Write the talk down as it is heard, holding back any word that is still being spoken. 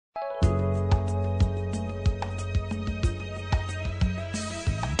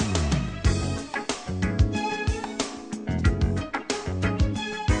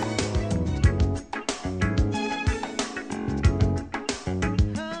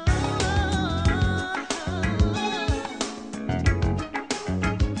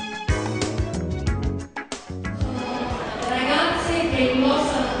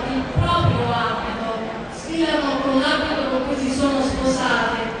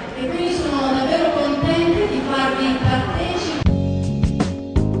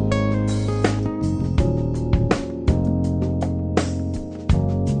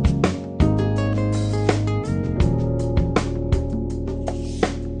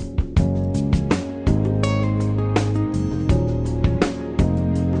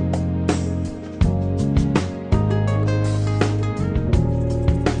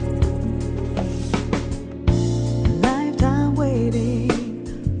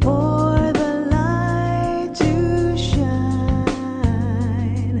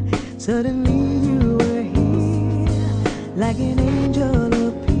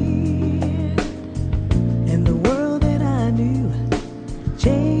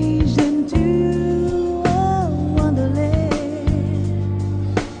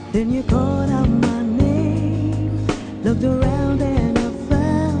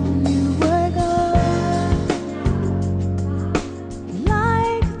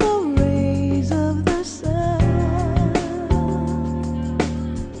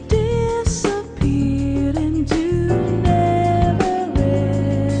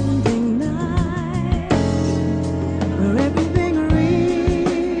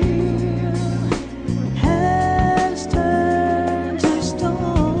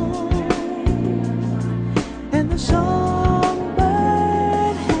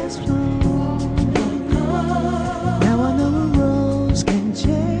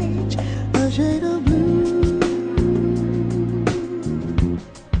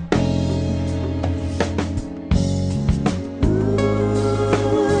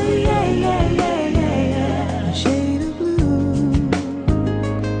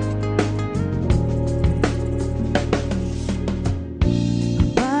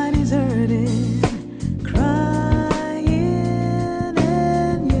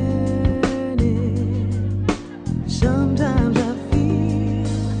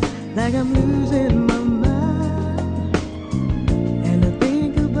like I'm losing my mind. And I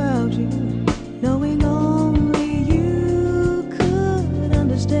think about you, knowing only you could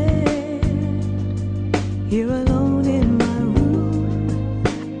understand. Here alone in my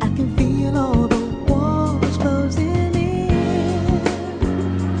room, I can feel all the walls closing in.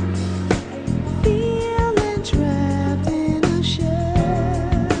 Feeling trapped in a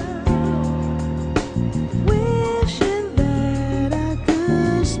shell, wishing that I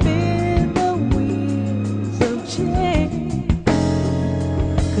could spin the wheels of change.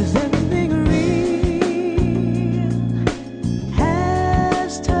 'Cause everything real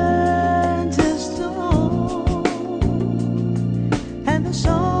has turned to stone, and the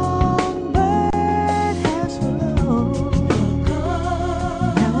song